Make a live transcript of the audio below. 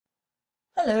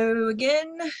Hello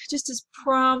again. Just as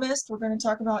promised, we're going to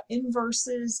talk about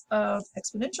inverses of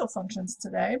exponential functions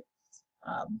today.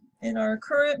 In our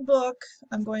current book,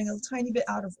 I'm going a tiny bit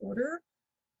out of order.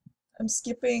 I'm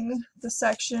skipping the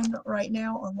section right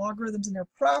now on logarithms and their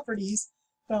properties,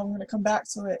 but I'm going to come back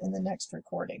to it in the next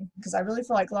recording because I really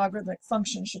feel like logarithmic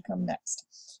functions should come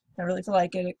next. I really feel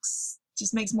like it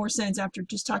just makes more sense after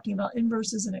just talking about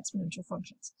inverses and exponential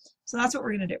functions. So that's what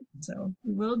we're going to do. So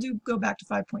we will go back to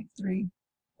 5.3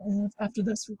 after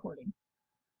this recording.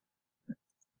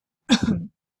 All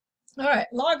right,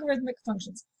 logarithmic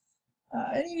functions.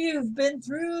 Any of you who've been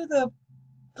through the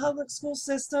public school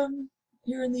system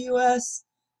here in the US,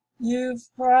 you've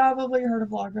probably heard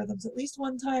of logarithms at least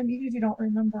one time, even if you don't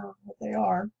remember what they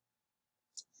are.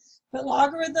 But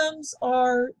logarithms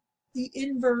are the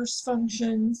inverse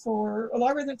function for, a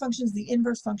logarithmic function is the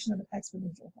inverse function of an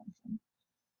exponential function.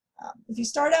 If you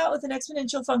start out with an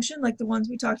exponential function like the ones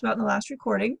we talked about in the last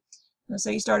recording, so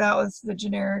you start out with the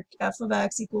generic f of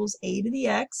x equals a to the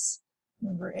x.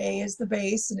 Remember, a is the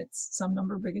base and it's some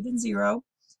number bigger than 0,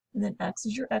 and then x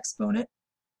is your exponent.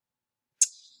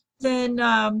 Then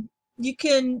you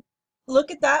can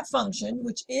look at that function,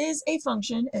 which is a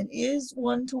function and is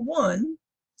one-to-one,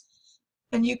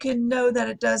 and you can know that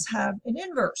it does have an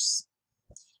inverse.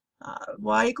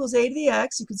 Y equals a to the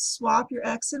x. You can swap your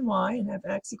x and y and have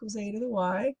x equals a to the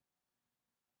y.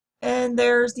 And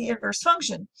there's the inverse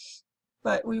function.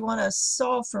 But we want to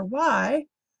solve for y,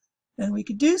 and we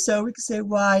could do so. We could say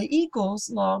y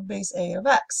equals log base a of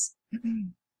x.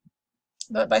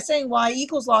 But by saying y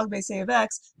equals log base a of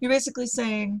x, you're basically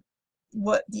saying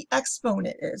what the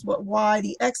exponent is, what y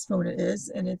the exponent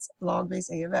is, and it's log base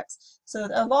a of x. So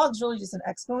a log is really just an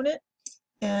exponent,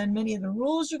 and many of the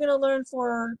rules you're going to learn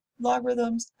for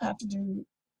logarithms have to do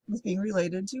with being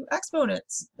related to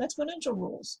exponents, exponential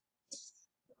rules.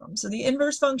 So the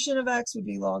inverse function of x would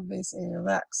be log base a of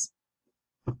x.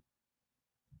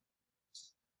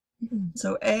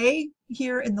 So a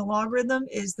here in the logarithm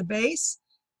is the base.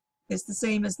 It's the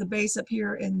same as the base up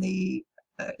here in the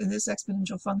in this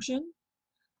exponential function.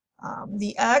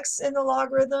 The x in the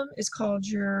logarithm is called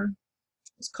your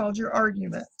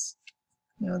argument.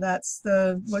 You know, that's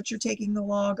what you're taking the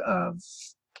log of.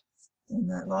 And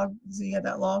that log, so you have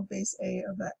that log base a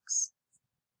of x.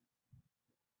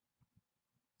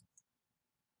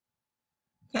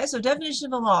 Okay, so definition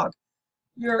of a log.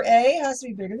 Your a has to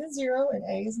be bigger than 0, and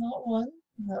a is not 1.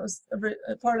 That was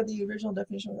a part of the original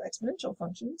definition of exponential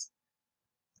functions.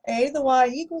 A to the y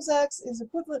equals x is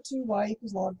equivalent to y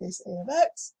equals log base a of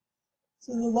x.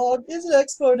 So the log is an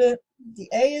exponent, the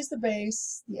a is the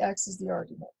base, the x is the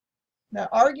argument. Now,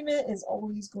 argument is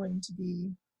always going to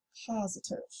be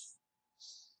positive.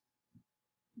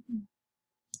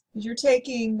 Because you're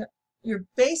taking your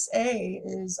base a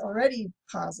is already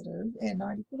positive and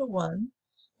not equal to 1,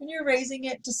 and you're raising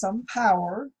it to some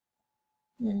power.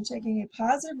 You're taking a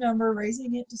positive number,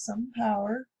 raising it to some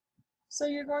power, so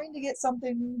you're going to get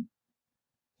something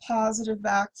positive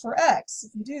back for x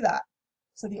if you do that.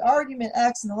 So the argument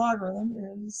x in the logarithm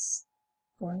is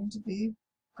going to be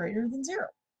greater than 0.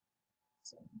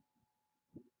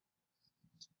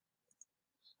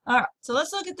 All right, so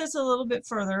let's look at this a little bit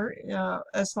further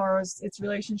as far as its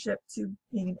relationship to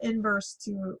being an inverse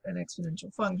to an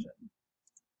exponential function.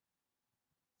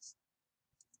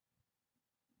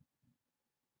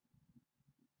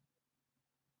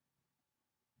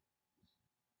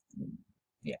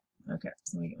 Yeah, okay,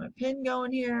 so let me get my pen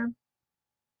going here.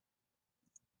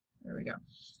 There we go.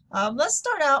 Let's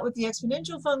start out with the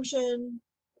exponential function.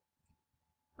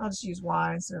 I'll just use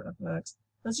y instead of x.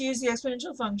 Let's use the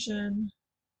exponential function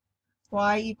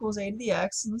y equals a to the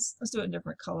x. And let's do it in a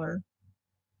different color.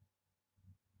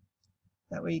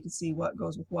 That way you can see what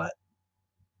goes with what.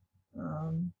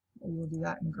 We'll do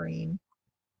that in green.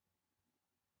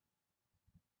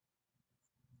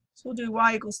 So we'll do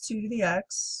y equals 2 to the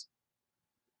x.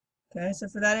 Okay, so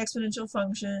for that exponential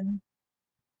function,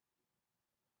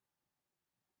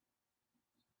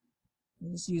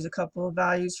 we'll just use a couple of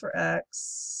values for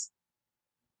x.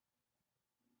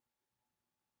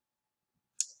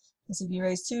 And so if you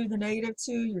raise 2 to the negative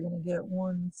 2, you're going to get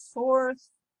 1/4.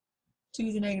 2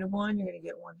 to the negative 1, you're going to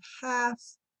get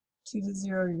 1/2. 2 to the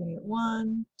 0, you're going to get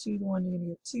 1. 2 to the 1, you're going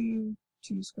to get 2.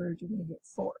 2 squared, you're going to get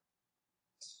 4.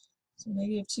 So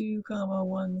negative 2,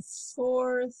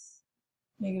 1/4.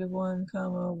 Negative 1,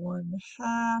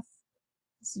 1/2.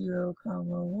 0,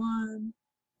 1.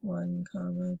 1,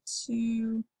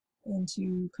 2, and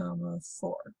 2, 4.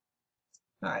 All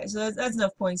right, so that's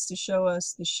enough points to show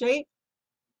us the shape.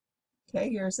 Okay,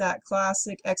 here's that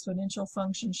classic exponential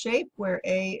function shape where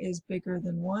a is bigger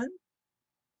than 1.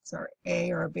 Sorry,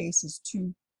 a, or our base is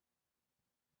 2.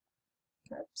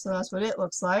 Okay, so that's what it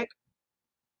looks like.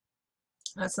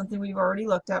 That's something we've already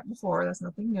looked at before. That's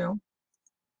nothing new.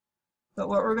 But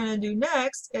what we're going to do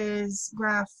next is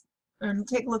graph and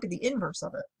take a look at the inverse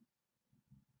of it.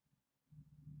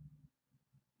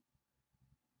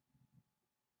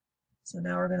 So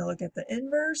now we're going to look at the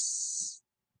inverse.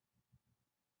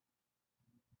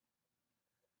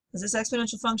 Is this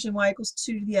exponential function y equals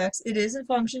 2 to the x? It is a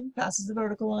function, passes the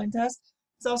vertical line test.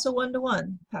 It's also 1 to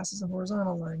 1, passes the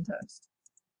horizontal line test.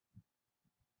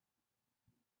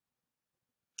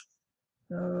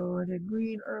 So I did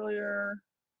green earlier.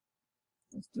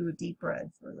 Let's do a deep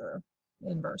red for the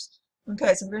inverse.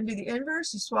 Okay, so we're going to do the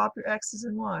inverse. You swap your x's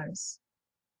and y's.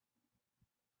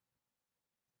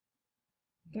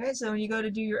 Okay, so when you go to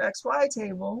do your xy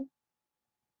table,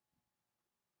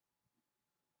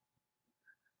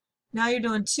 now you're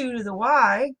doing 2 to the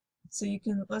y. So you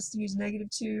can, let's use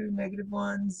 -2,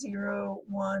 -1, 0,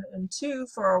 1, and 2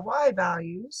 for our y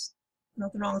values.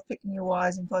 Nothing wrong with picking your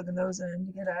y's and plugging those in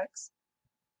to get x.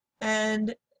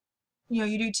 And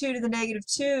you do 2 to the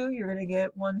 -2, you're going to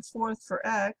get 1/4 for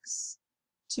x.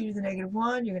 2 to the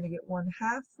 -1, you're going to get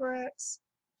 1/2 for x.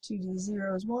 2 to the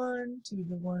 0 is 1, 2 to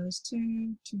the 1 is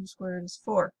 2, 2 squared is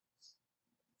 4.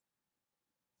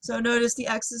 So notice the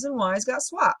x's and y's got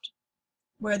swapped.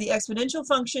 Where the exponential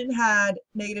function had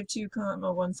 -2,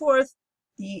 1/4,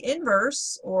 the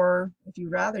inverse, or if you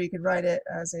rather, you could write it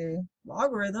as a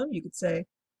logarithm. You could say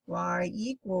y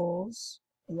equals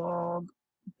log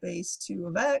base 2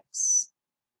 of x.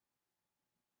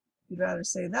 If you'd rather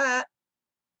say that.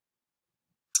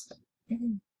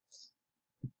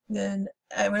 Then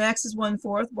when x is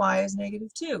 1/4, y is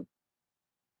 -2.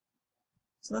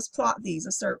 So let's plot these.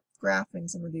 Let's start graphing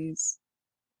some of these.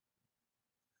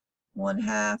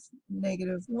 1/2,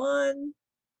 -1,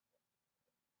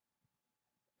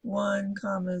 1,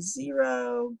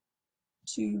 0,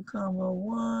 2,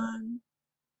 1,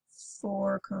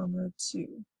 4,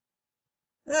 2.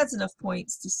 And that's enough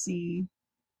points to see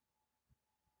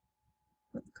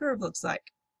what the curve looks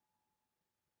like.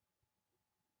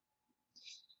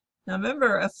 Now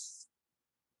remember, a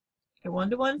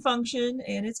 1-to-1 function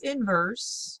and its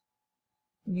inverse,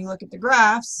 when you look at the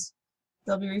graphs,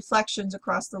 there'll be reflections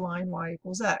across the line y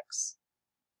equals x.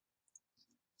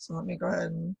 So let me go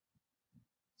ahead and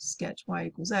sketch y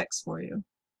equals x for you.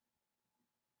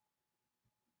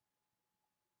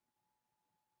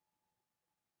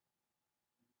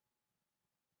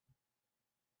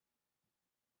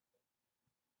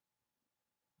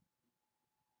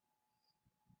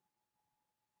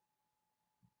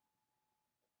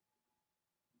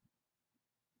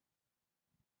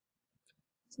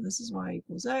 So this is y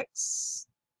equals x.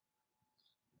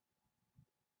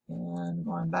 And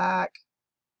going back.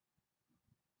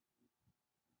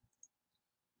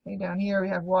 Okay, down here we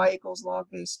have y equals log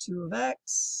base 2 of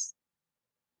x.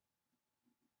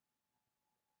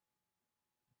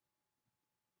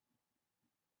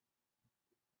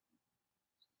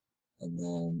 And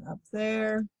then up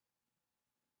there,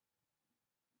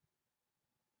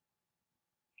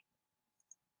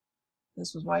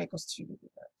 this was y equals 2 to the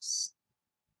x.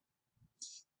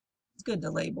 It's good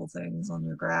to label things on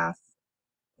your graph.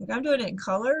 Like I'm doing it in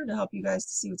color to help you guys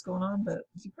to see what's going on, but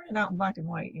if you print it out in black and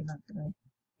white, you're not going to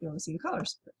be able to see the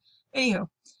colors. But anywho,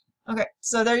 okay,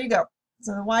 so there you go.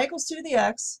 So the y equals 2 to the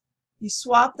x. You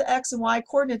swap the x and y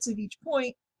coordinates of each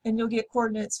point, and you'll get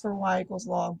coordinates for y equals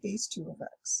log base 2 of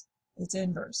x. It's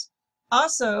inverse.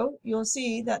 Also, you'll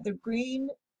see that the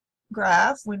green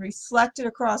graph, when reflected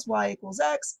across y equals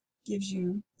x, gives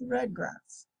you the red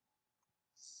graph.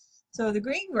 So the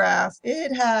green graph,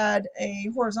 it had a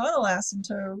horizontal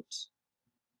asymptote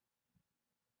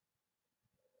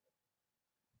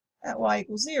at y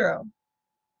equals 0.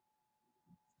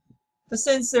 But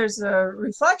since there's a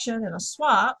reflection and a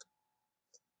swap,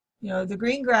 the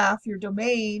green graph, your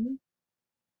domain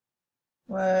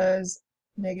was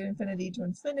 -infinity to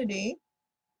infinity.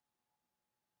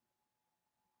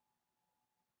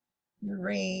 Your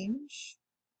range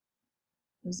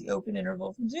was the open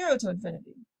interval from 0 to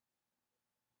infinity.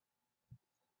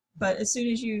 But as soon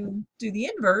as you do the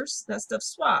inverse, that stuff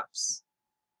swaps.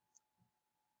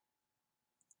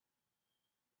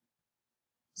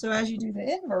 So as you do the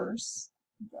inverse,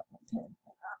 okay,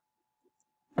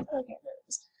 there it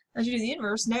is. As you do the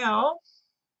inverse, now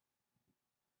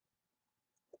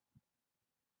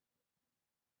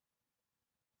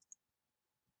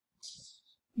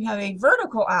you have a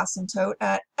vertical asymptote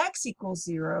at x equals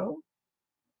 0.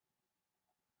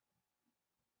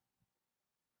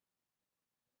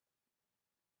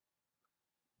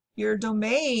 Your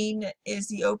domain is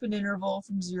the open interval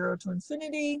from 0 to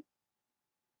infinity,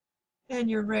 and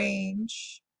your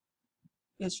range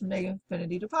is from negative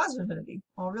infinity to positive infinity,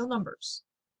 all real numbers.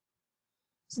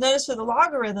 So notice for the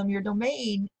logarithm, your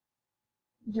domain,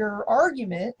 your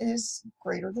argument is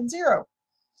greater than 0.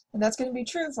 And that's going to be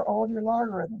true for all of your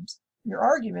logarithms. Your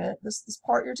argument, this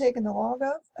part you're taking the log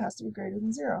of, has to be greater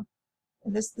than 0.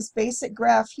 And this basic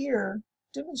graph here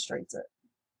demonstrates it.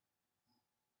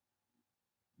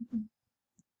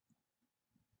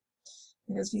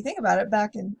 Because if you think about it,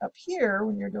 back up here,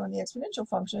 when you're doing the exponential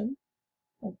function,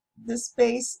 this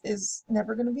base is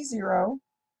never going to be 0.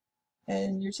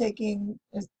 And you're taking,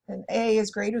 an a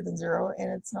is greater than 0,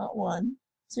 and it's not 1.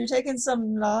 So you're taking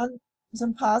some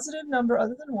positive number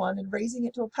other than 1 and raising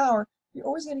it to a power. You're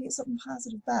always going to get something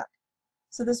positive back.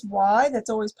 So this y that's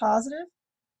always positive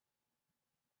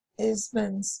has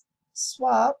been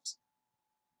swapped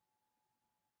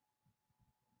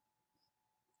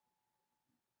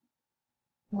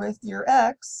with your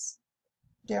x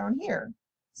down here.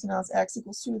 So now it's x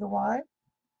equals 2 to the y.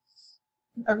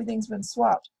 Everything's been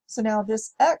swapped. So now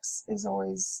this x is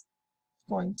always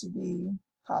going to be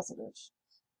positive,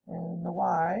 and the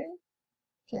y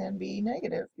can be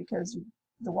negative because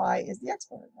the y is the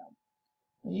exponent now.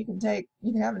 And you can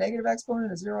have a negative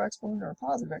exponent, a 0 exponent, or a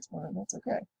positive exponent. That's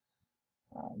okay.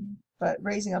 But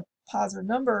raising a positive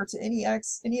number to any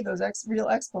of those real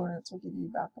exponents will give you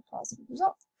back a positive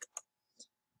result.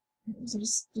 So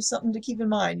just something to keep in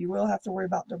mind. You will have to worry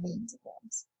about domains of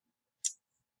things.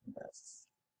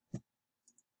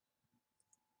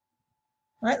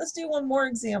 All right, let's do one more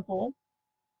example.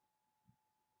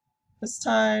 This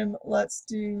time, let's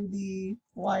do the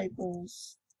y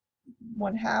equals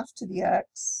 1/2 to the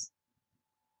x.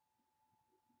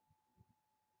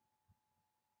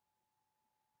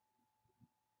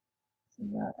 So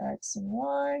we got x and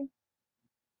y.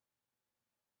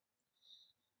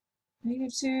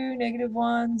 -2,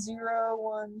 -1, 0,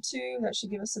 1, 2. That should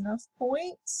give us enough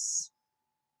points.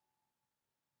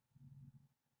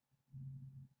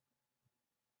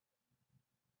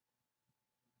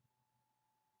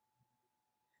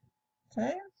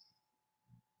 Okay.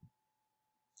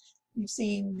 You've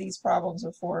seen these problems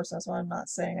before, so that's why I'm not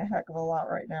saying a heck of a lot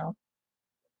right now.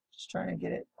 Just trying to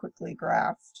get it quickly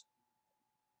graphed.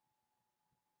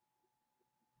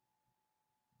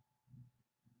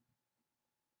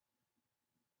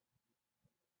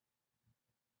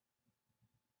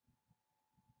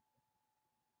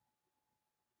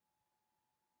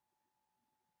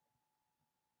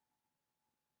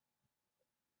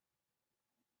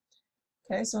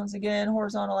 Okay, so once again,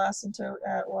 horizontal asymptote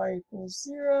at y equals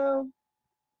 0.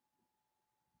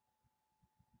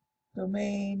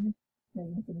 Domain,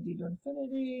 infinity to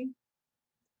infinity.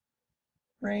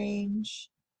 Range,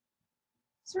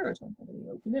 0 to infinity.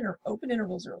 Open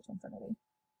interval 0 to infinity.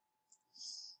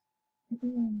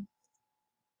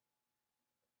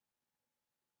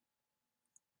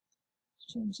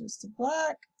 Change this to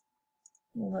black.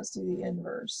 And let's do the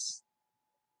inverse.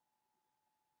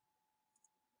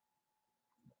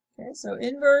 Okay, so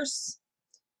inverse,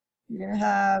 you're going to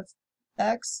have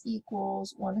x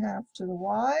equals 1/2 to the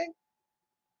y,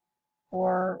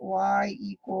 or y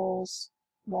equals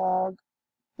log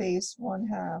base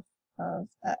 1/2 of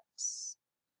x.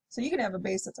 So you can have a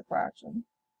base that's a fraction.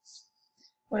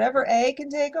 Whatever a can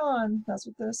take on, that's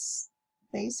what this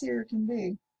base here can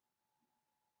be.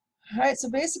 All right, so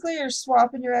basically you're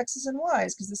swapping your x's and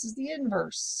y's because this is the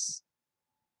inverse.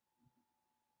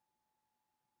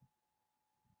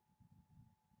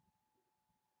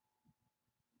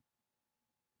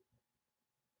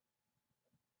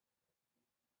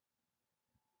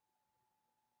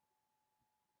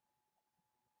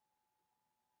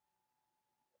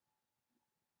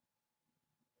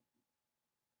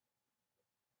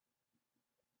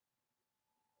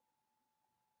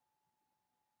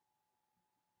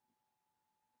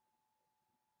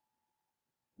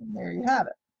 And there you have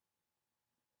it.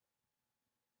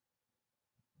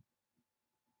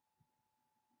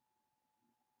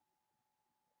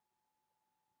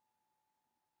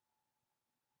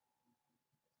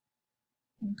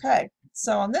 Okay,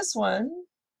 so on this one,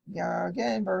 yeah,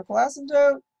 again, vertical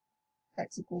asymptote,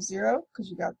 x equals 0,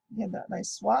 because you had that nice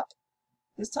swap.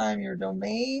 This time your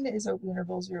domain is open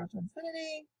interval 0 to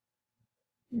infinity.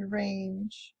 Your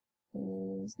range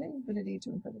is infinity to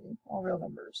infinity, all real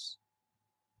numbers.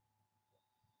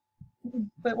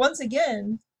 But once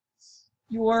again,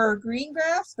 your green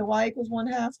graph, the y equals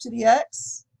 1/2 to the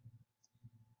x,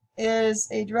 is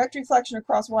a direct reflection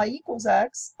across y equals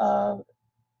x, and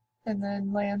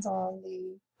then lands on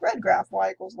the red graph,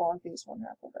 y equals log base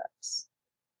 1/2 of x.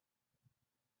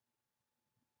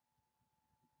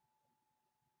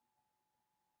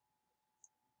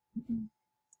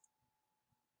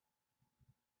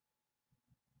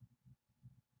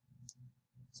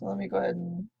 So let me go ahead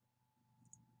and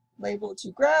label the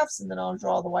two graphs, and then I'll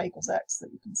draw the y equals x so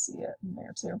that you can see it in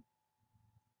there too.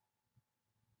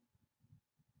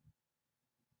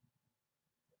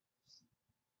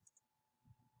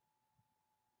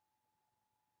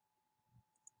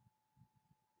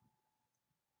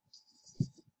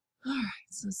 All right,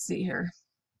 so let's see here.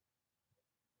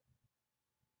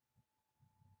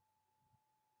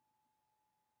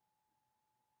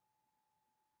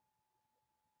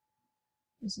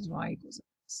 This is y equals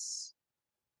x.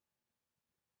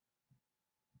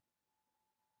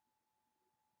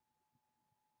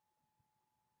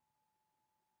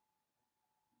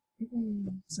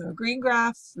 So green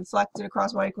graph reflected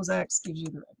across y equals x gives you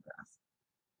the red graph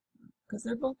because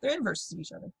they're inverses of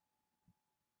each other.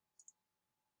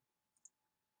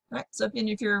 All right, so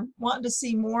if you're wanting to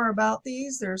see more about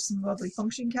these, there's some lovely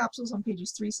function capsules on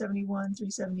pages 371,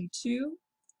 372.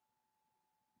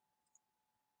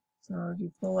 So if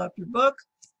you pull up your book,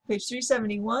 page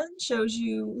 371 shows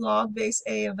you log base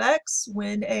a of x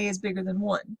when a is bigger than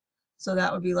 1. So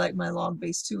that would be like my log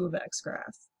base 2 of x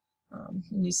graph.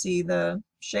 And you see the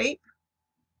shape,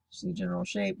 see general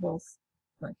shape, both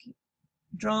like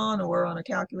drawn or on a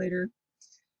calculator.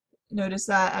 Notice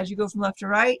that as you go from left to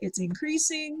right, it's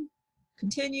increasing,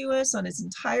 continuous on its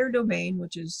entire domain,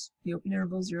 which is the open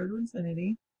interval 0 to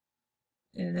infinity.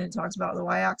 And then it talks about the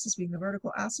y-axis being the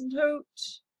vertical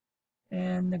asymptote.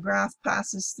 And the graph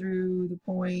passes through the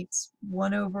points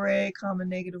 1 over a comma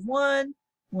negative 1,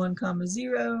 1 comma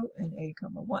 0, and a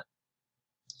comma 1.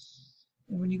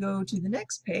 And when you go to the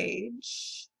next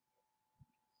page,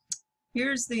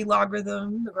 here's the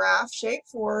logarithm, the graph shape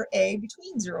for a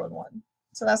between 0 and 1.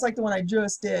 So that's like the one I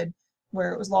just did,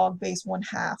 where it was log base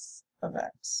 1/2 of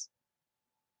x.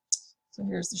 So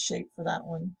here's the shape for that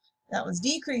one. That one's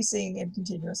decreasing and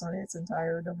continuous on its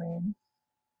entire domain.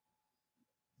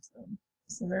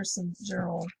 So there's some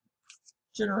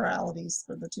generalities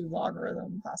for the two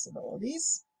logarithm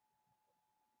possibilities.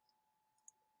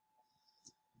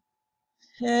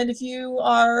 And if you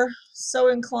are so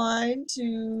inclined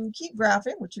to keep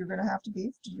graphing, which you're going to have to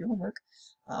be to do your homework,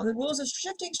 the rules of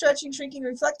shifting, stretching, shrinking,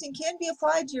 reflecting can be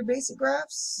applied to your basic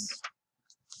graphs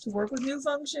to work with new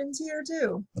functions here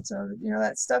too. So, you know,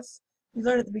 that stuff you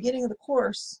learned at the beginning of the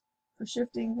course for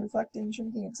shifting, reflecting,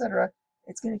 shrinking, etc.,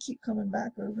 it's going to keep coming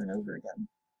back over and over again.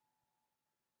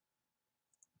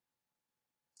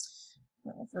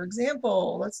 Well, for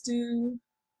example, let's do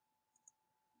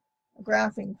a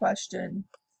graphing question.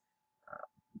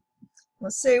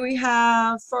 Let's say we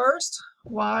have first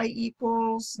y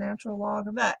equals natural log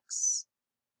of x.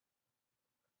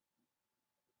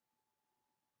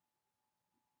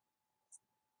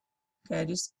 Okay,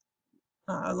 just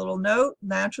a little note,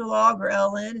 natural log or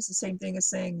ln is the same thing as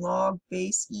saying log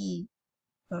base e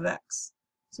of x.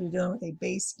 So you're dealing with a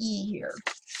base e here.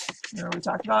 Remember we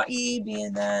talked about e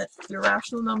being that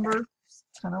irrational number,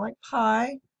 kind of like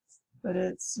pi, but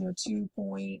it's 2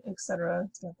 point, etc.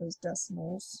 It's got those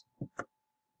decimals.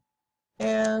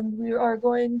 And we are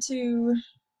going to,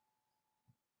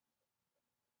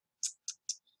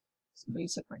 somebody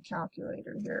took my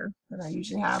calculator here that I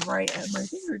usually have right at my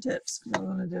fingertips because I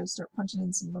wanted to start punching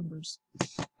in some numbers.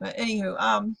 But anywho,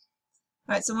 all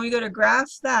right, so when we go to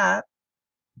graph that,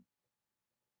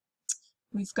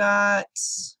 we've got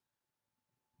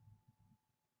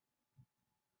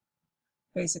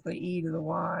basically e to the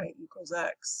y equals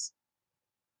x.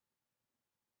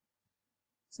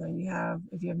 So you have,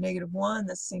 if you have negative 1,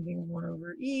 that's the same thing as 1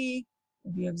 over e.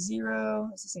 If you have 0,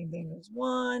 that's the same thing as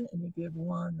 1. And if you have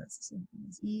 1, that's the same thing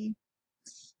as e.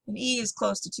 And e is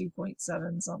close to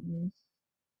 2.7 something.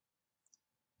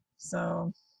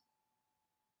 So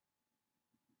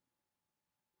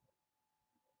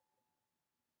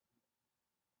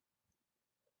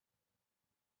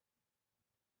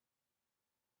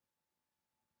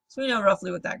we know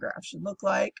roughly what that graph should look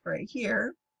like right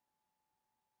here.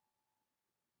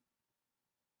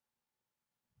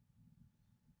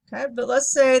 Okay, but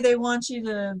let's say they want you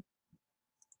to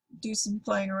do some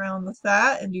playing around with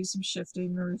that and do some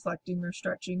shifting or reflecting or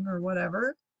stretching or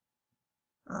whatever.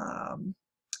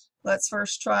 Let's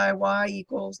first try y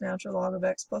equals natural log of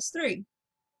x plus 3.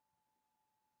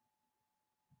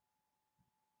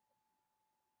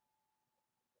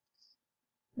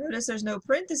 Notice there's no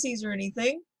parentheses or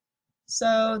anything.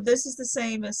 So this is the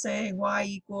same as saying y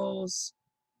equals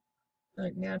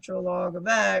like natural log of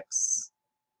x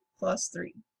plus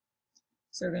 3.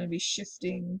 So we're going to be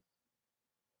shifting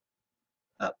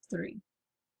up 3.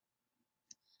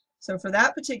 So for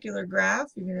that particular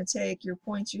graph, you're going to take your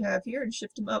points you have here and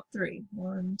shift them up 3.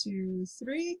 1, 2,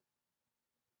 3.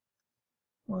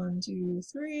 1, 2,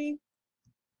 3.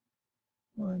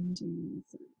 1, 2,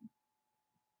 3.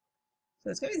 So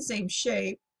it's going to be the same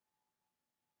shape.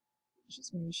 It's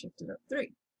just going to shift it up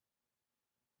 3.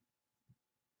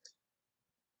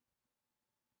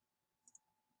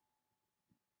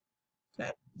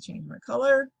 Okay, change my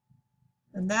color.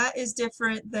 And that is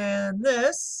different than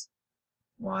this.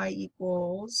 Y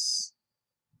equals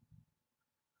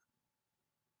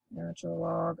natural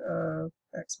log of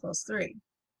x plus 3.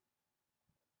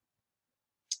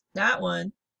 That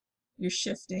one, you're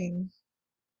shifting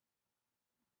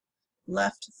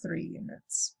left 3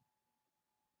 units.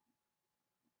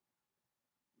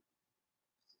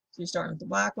 So you're starting with the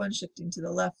black one, shifting to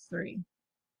the left 3.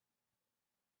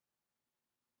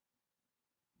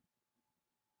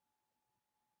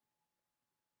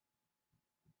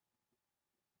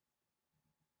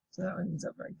 So that one ends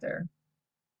up right there.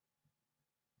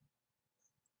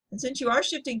 And since you are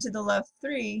shifting to the left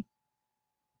 3,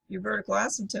 your vertical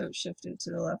asymptote shifted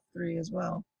to the left 3 as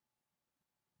well.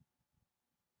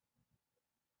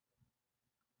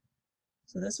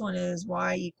 So this one is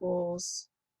y equals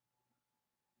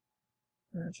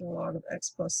natural log of x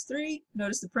plus 3.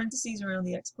 Notice the parentheses around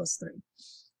the x plus 3.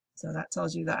 So that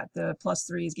tells you that the plus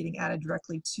 3 is getting added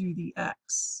directly to the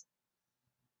x.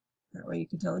 That way you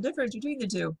can tell the difference between the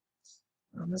two.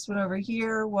 This one over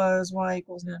here was y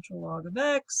equals natural log of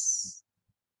x.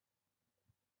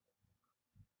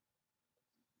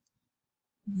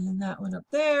 And then that one up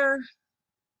there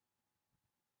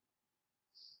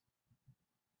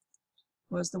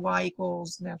was the y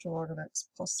equals natural log of x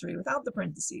plus 3 without the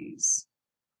parentheses.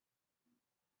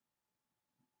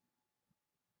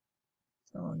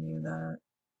 Telling you that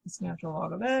it's natural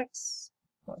log of x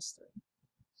plus 3.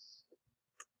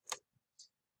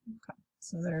 Okay,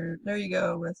 so there you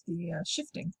go with the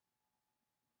shifting.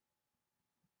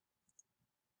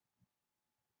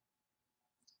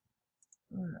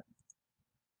 All right.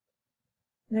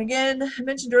 And again, I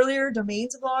mentioned earlier,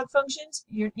 domains of log functions.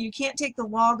 You can't take the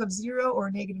log of 0 or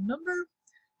a negative number.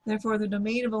 Therefore, the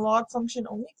domain of a log function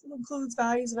only includes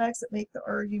values of x that make the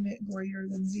argument greater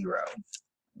than 0.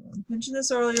 I mentioned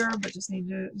this earlier, but just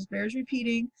bears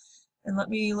repeating. And let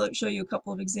me show you a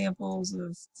couple of examples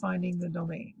of finding the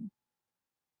domain.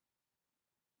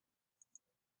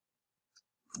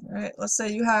 All right, let's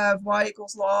say you have y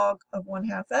equals log of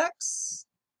 1/2 x.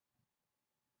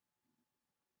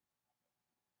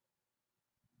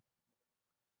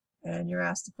 And you're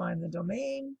asked to find the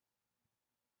domain.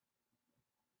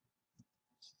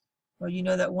 Well, you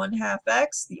know that 1/2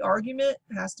 x, the argument,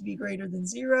 has to be greater than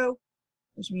 0,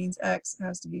 which means x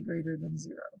has to be greater than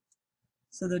 0.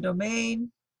 So the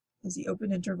domain is the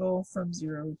open interval from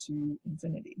 0 to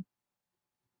infinity.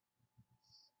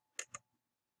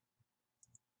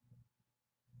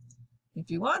 If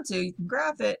you want to, you can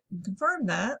graph it and confirm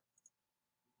that.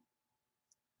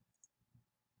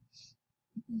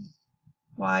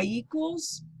 Y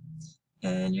equals,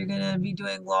 and you're going to be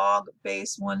doing log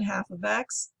base 1/2 of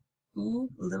x.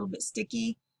 Ooh, a little bit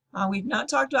sticky. We've not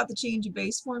talked about the change of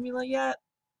base formula yet.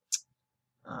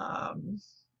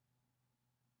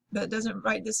 But it doesn't,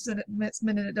 right this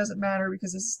minute, it doesn't matter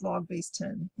because this is log base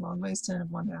 10. Log base 10 of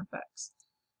 1/2 x.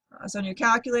 So on your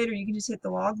calculator, you can just hit the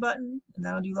log button, and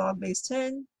that'll do log base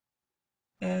 10.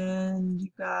 And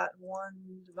you've got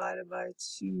 1 divided by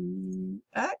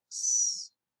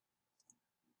 2x.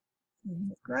 And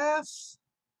hit graph.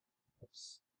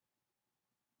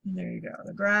 And there you go.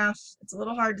 The graph, it's a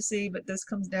little hard to see, but this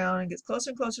comes down and gets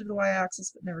closer and closer to the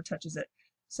y-axis, but never touches it.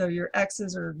 So your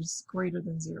x's are greater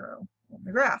than 0 on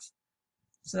the graph.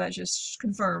 So that just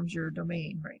confirms your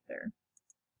domain right there.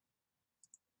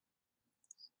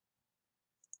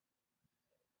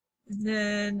 And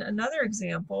then another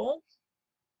example.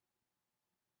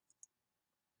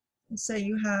 Let's say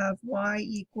you have y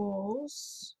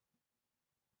equals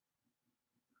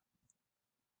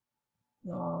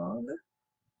log.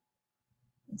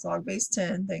 It's log base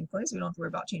 10, thankfully, so we don't have to worry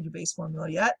about changing base formula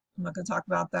yet. I'm not going to talk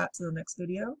about that to the next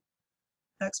video.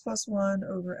 X plus 1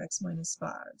 over x minus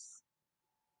 5.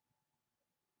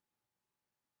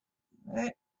 All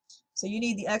right, so you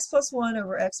need the x plus 1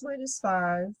 over x minus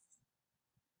 5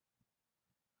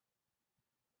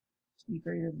 to be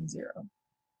greater than 0.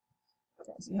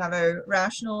 Okay, so you have a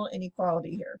rational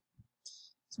inequality here.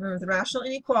 So remember, with the rational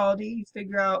inequality, you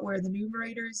figure out where the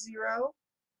numerator is 0,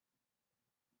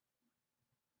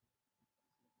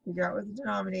 figure out where the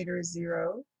denominator is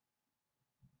 0,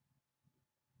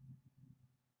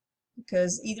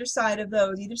 because either side of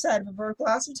those, either side of a vertical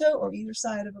asymptote or either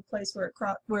side of a place where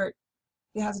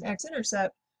it has an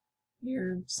x-intercept,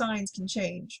 your signs can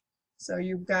change. So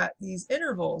you've got these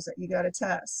intervals that you got to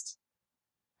test.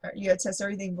 You got to test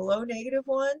everything below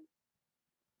 -1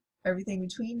 everything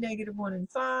between -1 and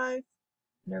 5,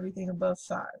 and everything above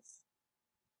 5,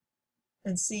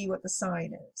 and see what the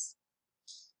sign is.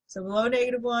 So below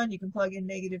 -1, you can plug in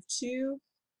 -2.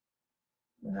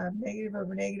 You'll have negative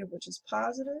over negative, which is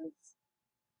positive.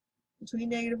 Between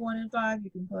 -1 and 5,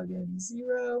 you can plug in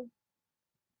 0.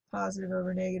 Positive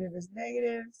over negative is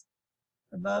negative.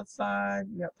 Above 5,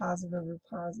 you got positive over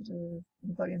positive. You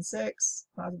can plug in 6.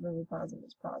 Positive over positive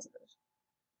is positive.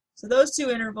 So those two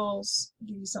intervals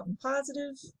give you something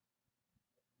positive.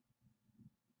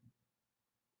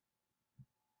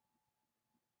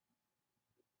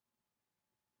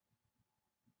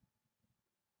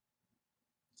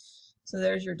 So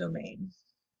there's your domain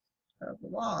of the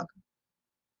log.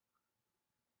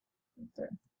 Right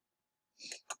there.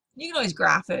 You can always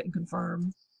graph it and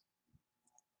confirm.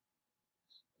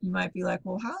 You might be like,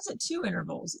 well, how is it 2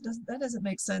 intervals? That doesn't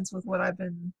make sense with what I've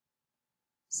been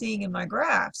seeing in my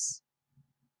graphs.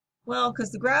 Well,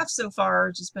 because the graphs so far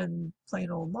have just been plain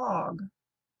old log.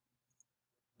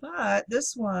 But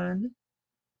this one,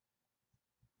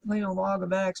 plain old log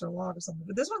of x or log of something.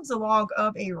 But this one's the log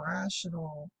of a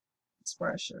rational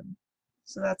expression.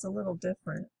 So that's a little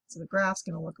different. So the graph's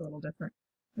going to look a little different.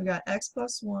 We got x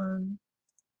plus 1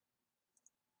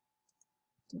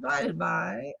 divided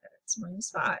by x minus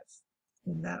 5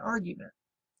 in that argument.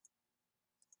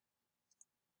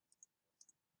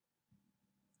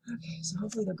 Okay, so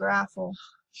hopefully the graph will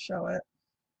show it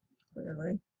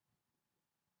clearly.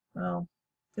 Well,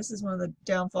 this is one of the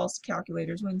downfalls to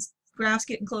calculators. When graphs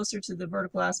getting closer to the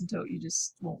vertical asymptote, you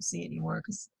just won't see it anymore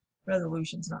because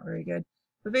resolution's not very good.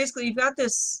 But basically, you've got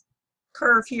this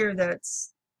curve here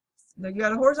that's, you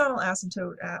got a horizontal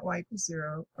asymptote at y equals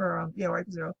 0, or y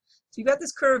equals 0. So you've got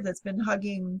this curve that's been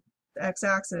hugging the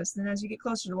x-axis. Then as you get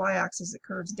closer to the y-axis, it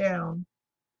curves down,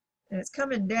 and it's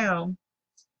coming down,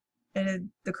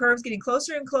 and the curve's getting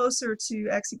closer and closer to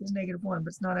x equals -1, but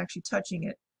it's not actually touching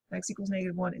it. X equals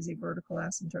 -1 is a vertical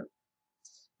asymptote.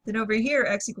 Then over here,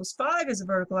 x equals 5 is a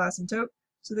vertical asymptote.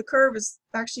 So the curve is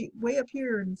actually way up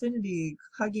here in infinity,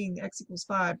 hugging x equals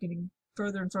 5, getting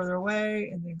further and further away,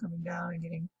 and then coming down and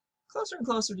getting closer and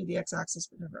closer to the x-axis,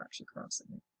 but never actually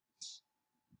crossing it.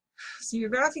 So your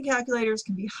graphing calculators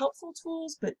can be helpful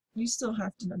tools, but you still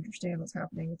have to understand what's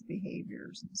happening with the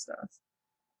behaviors and stuff.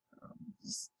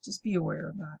 Just be aware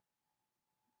of that.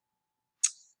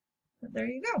 But there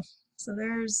you go. So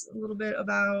there's a little bit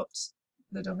about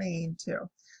the domain too.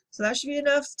 So that should be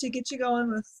enough to get you going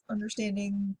with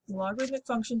understanding the logarithmic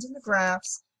functions and the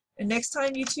graphs. And next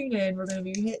time you tune in, we're going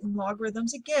to be hitting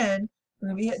logarithms again. We're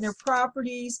going to be hitting their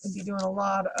properties and be doing a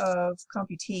lot of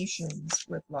computations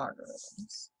with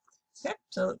logarithms. Okay,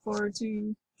 so I look forward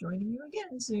to joining you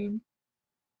again soon.